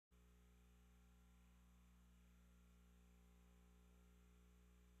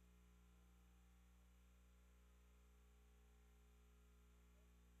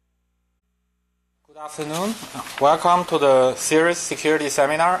Good afternoon. Welcome to the CERIAS Security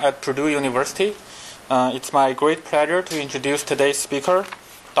Seminar at Purdue University. It's my great pleasure to introduce today's speaker,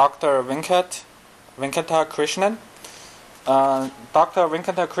 Dr. Venkatakrishnan. Dr.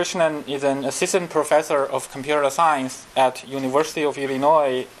 Venkatakrishnan is an assistant professor of computer science at University of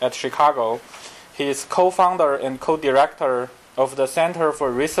Illinois at Chicago. He is co-founder and co-director of the Center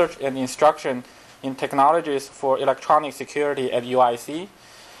for Research and Instruction in Technologies for Electronic Security at UIC.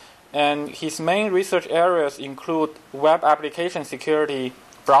 And his main research areas include web application security,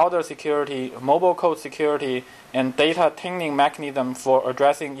 browser security, mobile code security, and data thinning mechanism for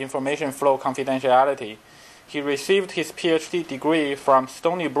addressing information flow confidentiality. He received his PhD degree from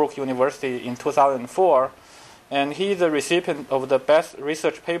Stony Brook University in 2004, and he is the recipient of the Best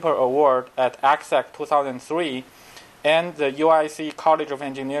Research Paper Award at ACSEC 2003 and the UIC College of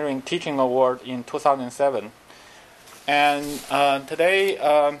Engineering Teaching Award in 2007. And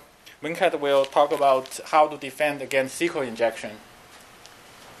today, Ventkat will talk about how to defend against SQL injection.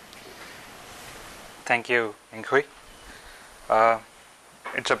 Thank you, Inkhui.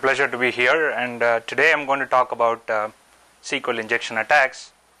 It's a pleasure to be here, and today I'm going to talk about SQL injection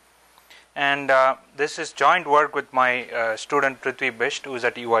attacks. And this is joint work with my student Prithvi Bisht, who is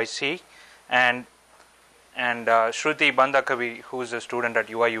at UIC, and Shruti Bandakavi, who is a student at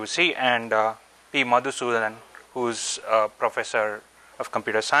UIUC, and P. Madhusudan, who is a professor of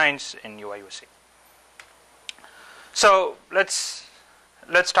computer science in UIUC. So let's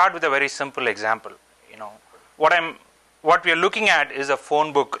start with a very simple example. What we are looking at is a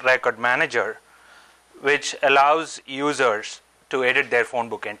phone book record manager, which allows users to edit their phone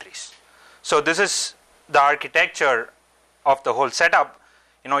book entries. So this is the architecture of the whole setup.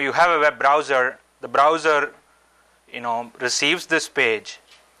 You have a web browser. The browser, receives this page,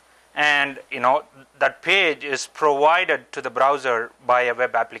 and that page is provided to the browser by a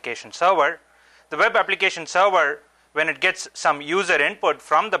web application server. The web application server, when it gets some user input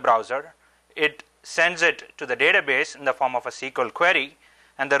from the browser, it sends it to the database in the form of a SQL query,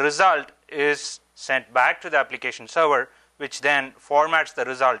 and the result is sent back to the application server, which then formats the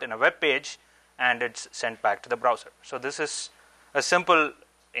result in a web page, and it's sent back to the browser. So this is a simple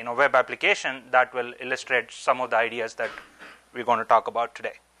web application that will illustrate some of the ideas that we're going to talk about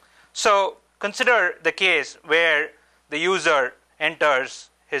today. So consider the case where the user enters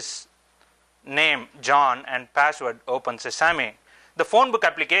his name John and password Open Sesame. The phone book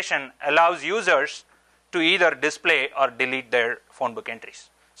application allows users to either display or delete their phone book entries.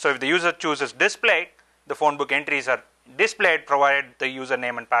 So if the user chooses display, the phone book entries are displayed provided the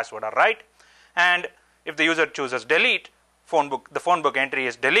username and password are right. And if the user chooses delete, the phone book entry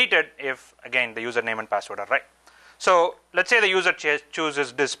is deleted if, again, the username and password are right. So let's say the user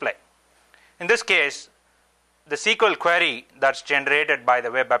chooses display. In this case, the SQL query that's generated by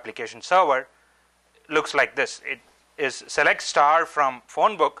the web application server looks like this. It is select star from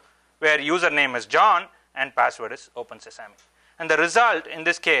phone book, where username is John and password is Open Sesame. And the result in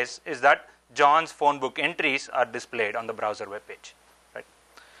this case is that John's phone book entries are displayed on the browser web page. Right?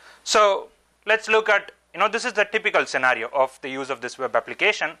 So let's look at, this is the typical scenario of the use of this web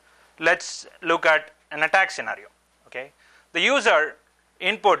application. Let's look at an attack scenario. Okay? The user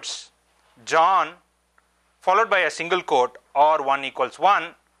inputs John followed by a single quote or 1 equals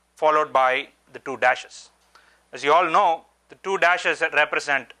 1 followed by the 2 dashes. As you all know, the 2 dashes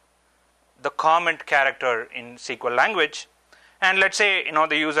represent the comment character in SQL language. And let's say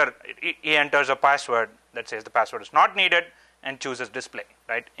the user he enters a password that says the password is not needed and chooses display.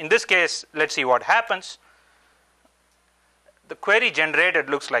 Right? In this case, let's see what happens. The query generated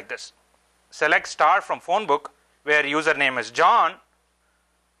looks like this. Select star from phone book, where username is John,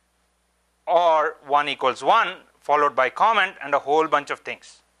 or 1 equals 1 followed by comment and a whole bunch of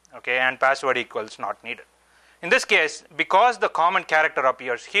things. Okay, and password equals not needed. In this case, because the comment character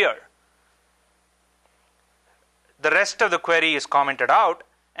appears here, the rest of the query is commented out,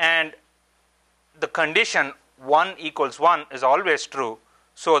 and the condition 1 equals 1 is always true.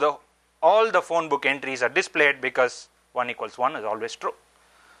 So all the phone book entries are displayed because 1 equals 1 is always true.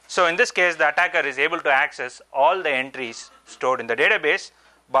 So in this case, the attacker is able to access all the entries stored in the database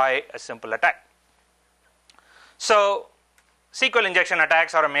by a simple attack. So SQL injection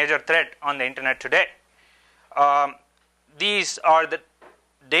attacks are a major threat on the internet today. These are the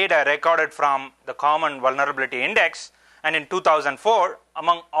data recorded from the Common Vulnerability Index, and in 2004,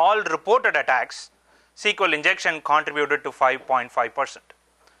 among all reported attacks, SQL injection contributed to 5.5%.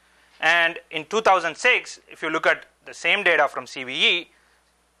 And in 2006, if you look at the same data from CVE,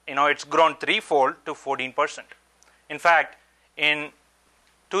 it's grown threefold to 14%. In fact, in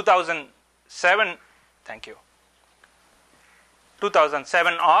 2007, thank you.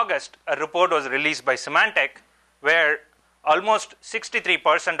 2007 August, a report was released by Symantec where almost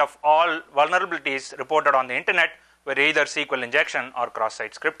 63% of all vulnerabilities reported on the internet were either SQL injection or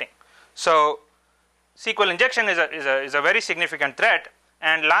cross-site scripting. So SQL injection is a very significant threat,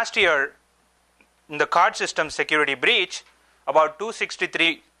 and last year in the card system security breach, about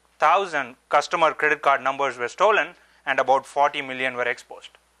 263,000 customer credit card numbers were stolen and about 40 million were exposed.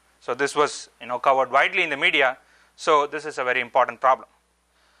 So this was covered widely in the media. So this is a very important problem.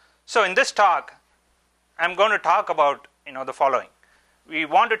 So in this talk, I'm going to talk about the following. We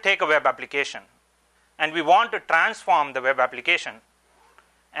want to take a web application and we want to transform the web application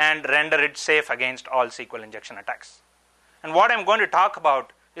and render it safe against all SQL injection attacks. And what I'm going to talk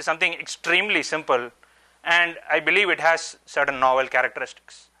about is something extremely simple, and I believe it has certain novel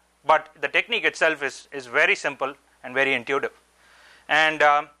characteristics. But the technique itself is very simple and very intuitive. And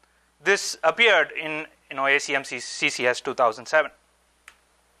this appeared in ACMC CCS 2007.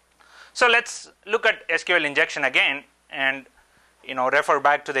 So let's look at SQL injection again and refer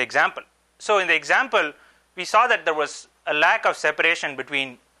back to the example. So in the example, we saw that there was a lack of separation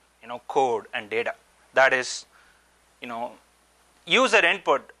between code and data. That is, user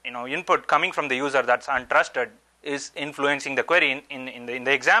input, input coming from the user that's untrusted is influencing the query. In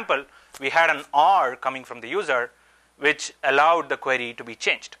the example, we had an OR coming from the user, which allowed the query to be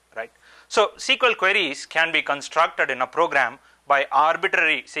changed, right? So SQL queries can be constructed in a program by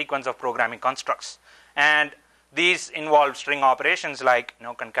arbitrary sequence of programming constructs, and these involve string operations like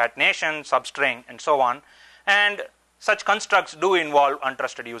concatenation, substring, and so on. And such constructs do involve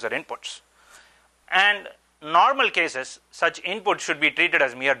untrusted user inputs. And normal cases, such input should be treated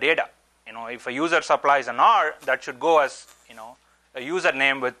as mere data. If a user supplies an OR, that should go as a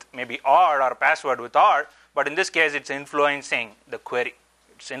username with maybe OR or password with OR. But in this case, it's influencing the query.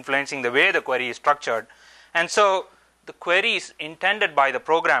 It's influencing the way the query is structured. And so the queries intended by the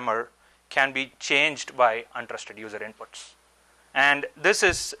programmer can be changed by untrusted user inputs. And this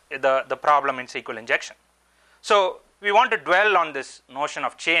is the problem in SQL injection. So we want to dwell on this notion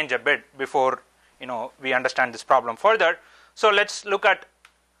of change a bit before we understand this problem further. So let's look at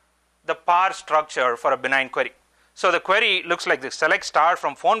the parse structure for a benign query. So the query looks like this: select star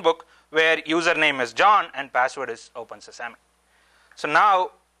from phone book where username is John and password is Open Sesame. So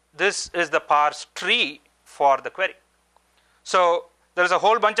now this is the parse tree for the query. So there's a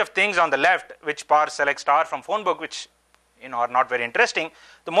whole bunch of things on the left which parse select star from phone book, which are not very interesting.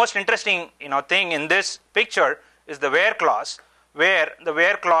 The most interesting thing in this picture is the where clause, where the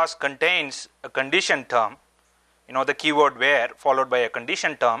where clause contains a condition term, the keyword where followed by a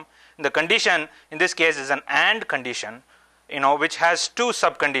condition term. And the condition in this case is an AND condition, which has two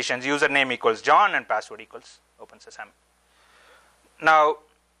subconditions: username equals John and password equals Open Sesame. Now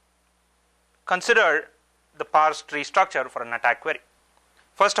consider the parse tree structure for an attack query.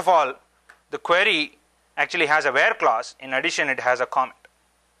 First of all, the query actually has a where clause. In addition, it has a comment.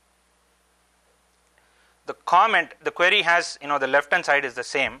 The query has, the left hand side is the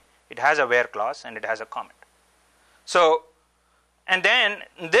same. It has a where clause and it has a comment. So, and then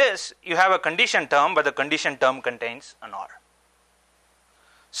this, you have a condition term, but the condition term contains an OR.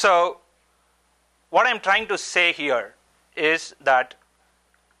 So what I'm trying to say here is that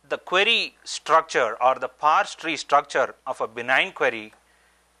the query structure or the parse tree structure of a benign query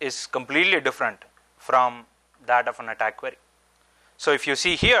is completely different from that of an attack query. So if you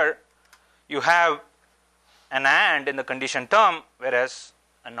see here, you have an AND in the condition term, whereas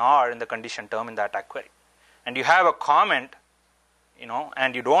an OR in the condition term in the attack query. And you have a comment,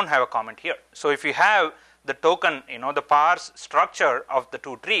 and you don't have a comment here. So if you have the token, the parse structure of the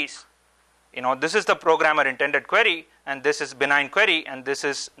two trees, this is the programmer intended query, and this is benign query, and this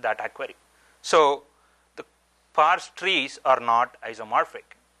is the attack query. So the parse trees are not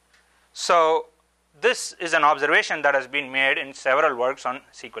isomorphic. So this is an observation that has been made in several works on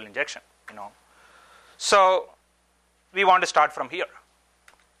SQL injection. So we want to start from here.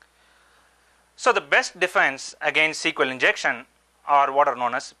 So the best defense against SQL injection are what are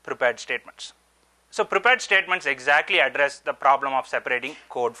known as prepared statements. So prepared statements exactly address the problem of separating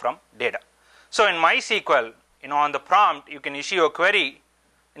code from data. So in MySQL, on the prompt, you can issue a query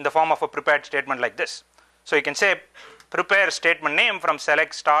in the form of a prepared statement like this. So you can say prepare statement name from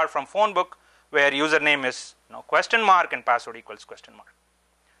select star from phone book where username is question mark and password equals question mark.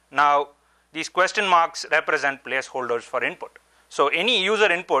 Now these question marks represent placeholders for input. So any user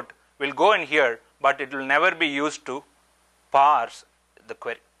input will go in here, but it will never be used to parse the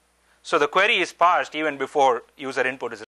query. So the query is parsed even before user input is